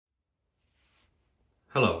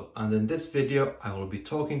Hello, and in this video I will be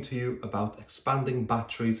talking to you about expanding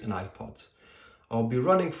batteries in iPods. I'll be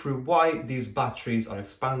running through why these batteries are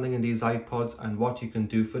expanding in these iPods and what you can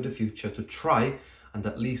do for the future to try and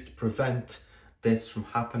at least prevent this from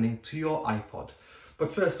happening to your iPod.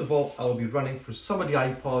 But first of all, I'll be running through some of the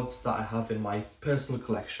iPods that I have in my personal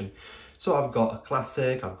collection. So I've got a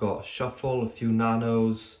classic, I've got a shuffle, a few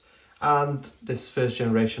nanos, and this first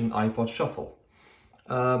generation iPod shuffle.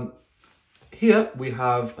 Here we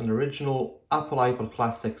have an original Apple iPod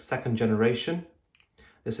Classic second generation.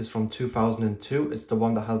 This is from 2002. It's the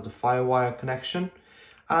one that has the Firewire connection,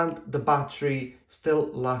 and the battery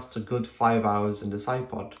still lasts a good 5 hours in this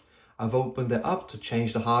iPod. I've opened it up to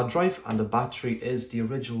change the hard drive, and the battery is the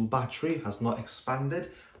original battery, has not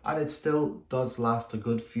expanded, and it still does last a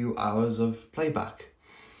good few hours of playback.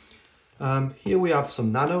 Here we have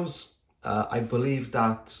some nanos. I believe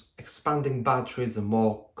that expanding batteries are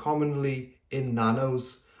more commonly in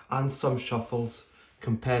nanos and some shuffles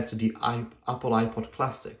compared to the Apple iPod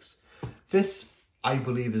Classics. This, I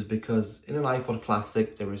believe, is because in an iPod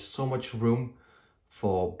Classic there is so much room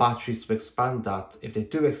for batteries to expand that if they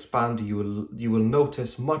do expand, you will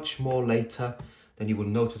notice much more later than you will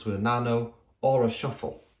notice with a nano or a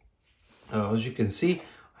shuffle. As you can see,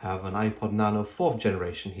 I have an iPod Nano 4th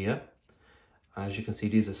generation here. As you can see,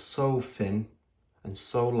 these are so thin and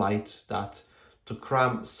so light that to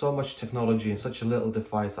cram so much technology in such a little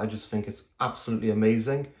device, I just think it's absolutely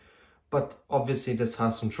amazing. But obviously this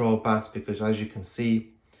has some drawbacks because, as you can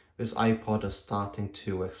see, this iPod is starting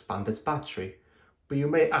to expand its battery. But you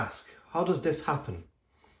may ask, how does this happen?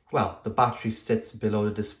 Well, the battery sits below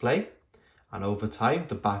the display, and over time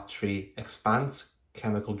the battery expands,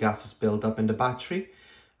 chemical gases build up in the battery,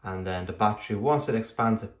 and then the battery, once it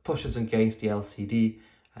expands, it pushes against the LCD,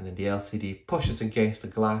 and then the LCD pushes against the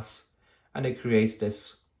glass, and it creates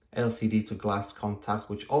this LCD to glass contact,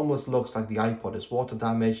 which almost looks like the iPod is water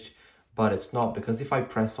damaged, but it's not, because if I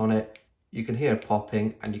press on it, you can hear it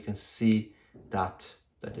popping, and you can see that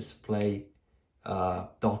the display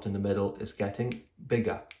dot in the middle is getting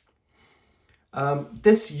bigger.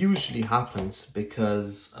 This usually happens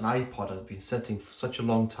because an iPod has been sitting for such a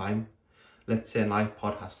long time. Let's say an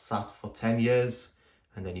iPod has sat for 10 years,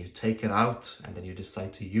 and then you take it out, and then you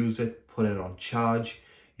decide to use it, put it on charge.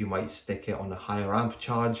 You might stick it on a higher amp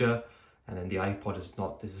charger, and then the iPod is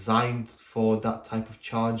not designed for that type of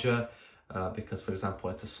charger because, for example,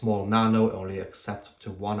 it's a small nano, it only accepts up to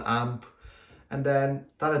 1 amp. And then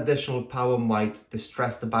that additional power might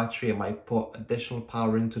distress the battery. It might put additional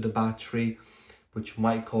power into the battery, which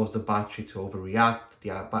might cause the battery to overreact.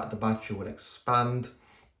 The battery will expand.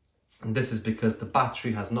 And this is because the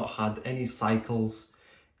battery has not had any cycles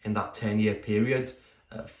in that 10-year period.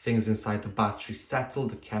 Things inside the battery settle,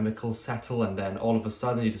 the chemicals settle, and then all of a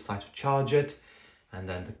sudden you decide to charge it, and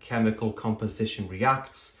then the chemical composition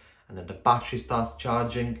reacts, and then the battery starts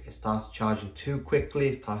charging. It starts charging too quickly,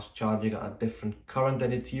 it starts charging at a different current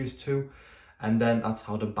than it's used to, and then that's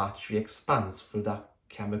how the battery expands through that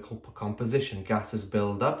chemical composition. Gases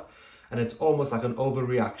build up, and it's almost like an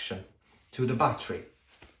overreaction to the battery.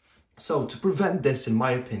 So to prevent this, in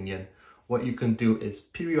my opinion, what you can do is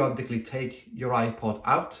periodically take your iPod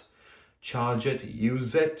out, charge it,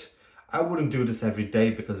 use it. I wouldn't do this every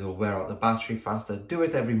day because it will wear out the battery faster. Do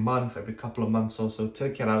it every month, every couple of months or so.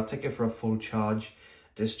 Take it out, take it for a full charge,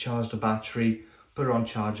 discharge the battery, put it on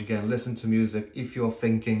charge again, listen to music if you're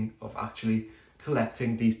thinking of actually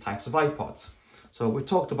collecting these types of iPods. So we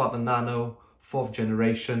talked about the Nano 4th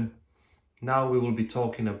generation. Now we will be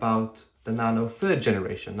talking about the Nano 3rd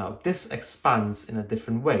generation. Now this expands in a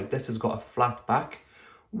different way. This has got a flat back.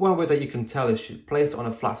 One way that you can tell is you place it on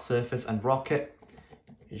a flat surface and rock it.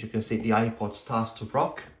 As you can see, the iPod starts to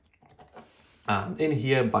rock. And in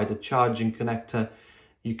here, by the charging connector,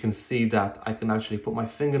 you can see that I can actually put my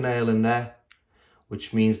fingernail in there,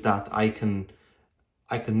 which means that I can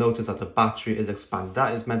notice that the battery is expanded.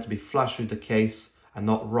 That is meant to be flush with the case and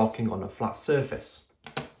not rocking on a flat surface.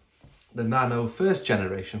 The Nano 1st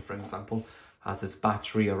generation, for example, has its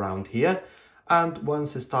battery around here, and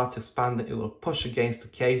once it starts expanding, it will push against the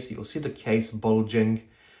case. You'll see the case bulging,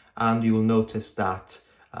 and you will notice that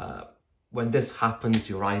when this happens,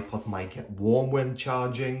 your iPod might get warm when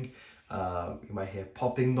charging. You might hear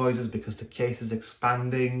popping noises because the case is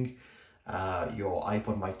expanding. Your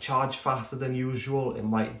iPod might charge faster than usual. It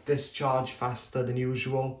might discharge faster than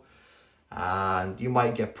usual. And you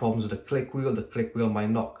might get problems with the click wheel. The click wheel might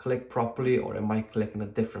not click properly, or it might click in a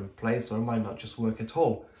different place, or it might not just work at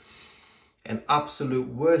all. In absolute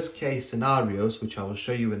worst case scenarios, which I will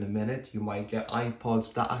show you in a minute, you might get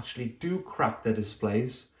iPods that actually do crack their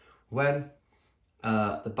displays when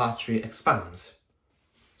the battery expands.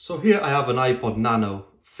 So here I have an iPod Nano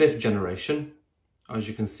 5th generation. As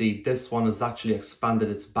you can see, this one has actually expanded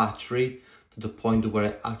its battery to the point where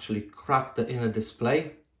it actually cracked the inner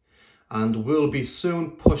display, and we'll be soon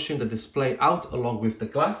pushing the display out along with the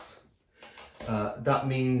glass. That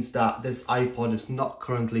means that this iPod is not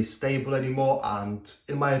currently stable anymore, and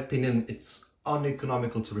in my opinion it's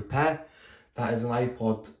uneconomical to repair. That is an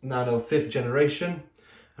iPod Nano 5th generation,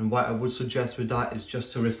 and what I would suggest with that is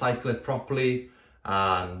just to recycle it properly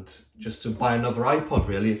and just to buy another iPod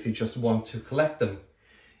really if you just want to collect them.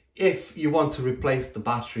 If you want to replace the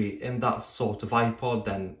battery in that sort of iPod,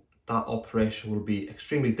 then that operation will be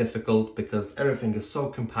extremely difficult because everything is so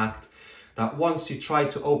compact that once you try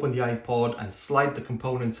to open the iPod and slide the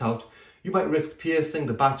components out, you might risk piercing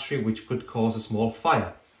the battery, which could cause a small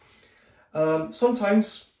fire.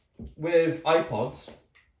 Sometimes with iPods,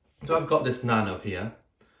 so I've got this Nano here,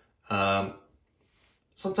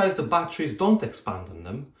 sometimes the batteries don't expand on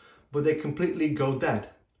them, but they completely go dead.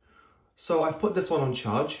 So I've put this one on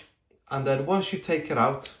charge, and then once you take it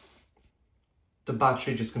out, the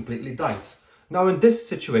battery just completely dies. Now in this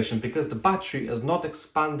situation, because the battery has not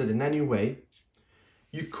expanded in any way,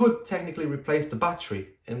 you could technically replace the battery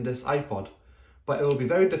in this iPod, but it will be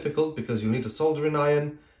very difficult because you'll need a soldering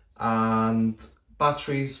iron, and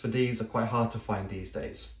batteries for these are quite hard to find these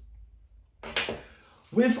days.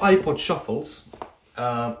 With iPod shuffles,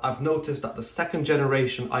 I've noticed that the 2nd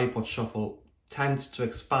generation iPod shuffle tends to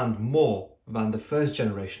expand more than the 1st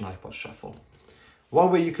generation iPod shuffle.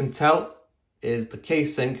 One way you can tell is the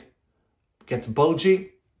casing gets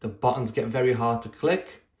bulgy, the buttons get very hard to click,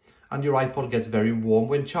 and your iPod gets very warm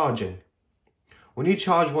when charging. When you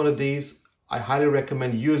charge one of these, I highly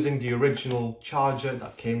recommend using the original charger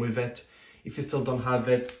that came with it. If you still don't have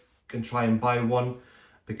it, you can try and buy one,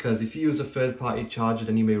 because if you use a third-party charger,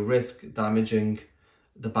 then you may risk damaging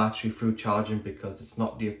the battery through charging because it's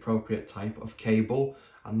not the appropriate type of cable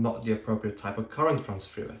and not the appropriate type of current runs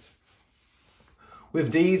through it.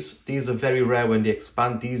 With these are very rare when they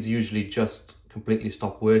expand. These usually just completely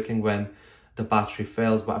stop working when the battery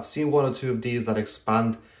fails, but I've seen 1 or 2 of these that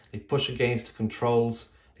expand. They push against the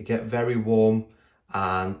controls, they get very warm,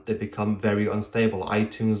 and they become very unstable.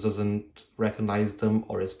 iTunes doesn't recognize them,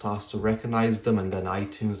 or it starts to recognize them, and then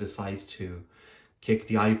iTunes decides to kick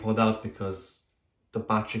the iPod out because the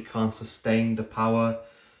battery can't sustain the power,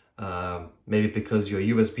 maybe because your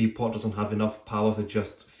USB port doesn't have enough power to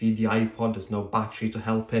just feed the iPod, there's no battery to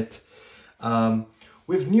help it.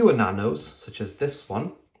 With newer Nanos, such as this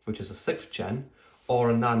one, which is a 6th gen, or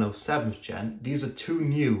a Nano 7th gen, these are too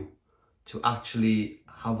new to actually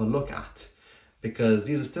have a look at, because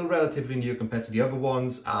these are still relatively new compared to the other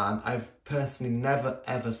ones, and I've personally never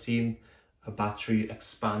ever seen a battery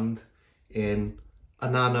expand in a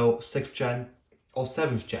Nano 6th gen or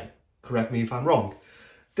 7th gen. Correct me if I'm wrong.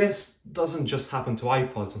 This doesn't just happen to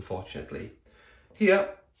iPods, unfortunately. Here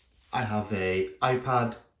I have a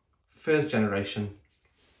iPad 1st generation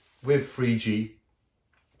with 3G.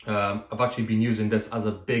 I've actually been using this as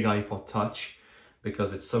a big iPod Touch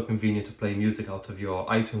because it's so convenient to play music out of your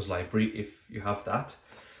iTunes library if you have that.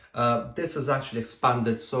 This has actually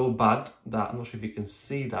expanded so bad that I'm not sure if you can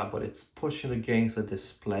see that, but it's pushing against the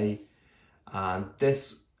display, and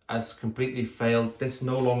this has completely failed. This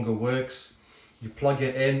no longer works. You plug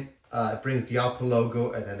it in, it brings the Apple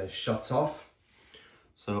logo, and then it shuts off.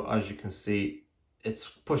 So as you can see, it's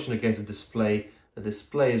pushing against the display. The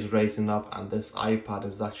display is raising up, and this iPad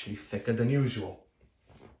is actually thicker than usual.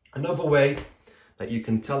 Another way that you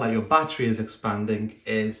can tell that your battery is expanding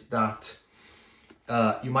is that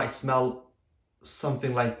you might smell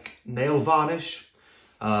something like nail varnish,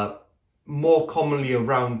 more commonly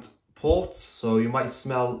around ports. So you might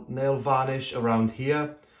smell nail varnish around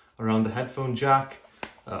here, around the headphone jack,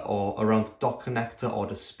 or around the dock connector or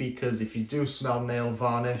the speakers. If you do smell nail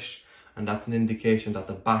varnish, and that's an indication that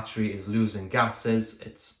the battery is losing gases,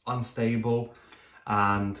 it's unstable,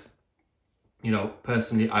 and you know,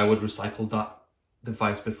 personally I would recycle that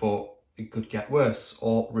device before it could get worse,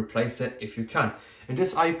 or replace it if you can. In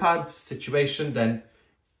this iPad situation, then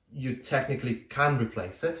you technically can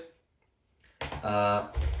replace it.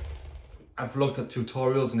 I've looked at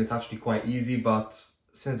tutorials and it's actually quite easy, but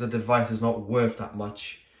since the device is not worth that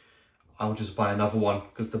much, I'll just buy another one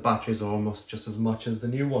because the batteries are almost just as much as the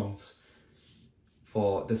new ones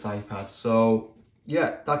for this iPad. So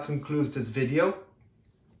yeah, that concludes this video.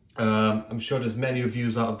 I'm sure there's many of you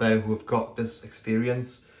out there who have got this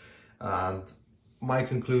experience, and my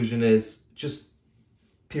conclusion is just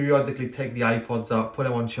periodically take the iPods out, put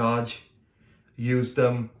them on charge, use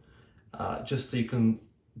them, just so you can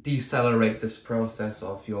decelerate this process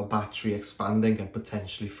of your battery expanding and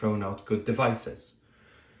potentially throwing out good devices.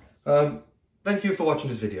 Thank you for watching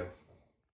this video.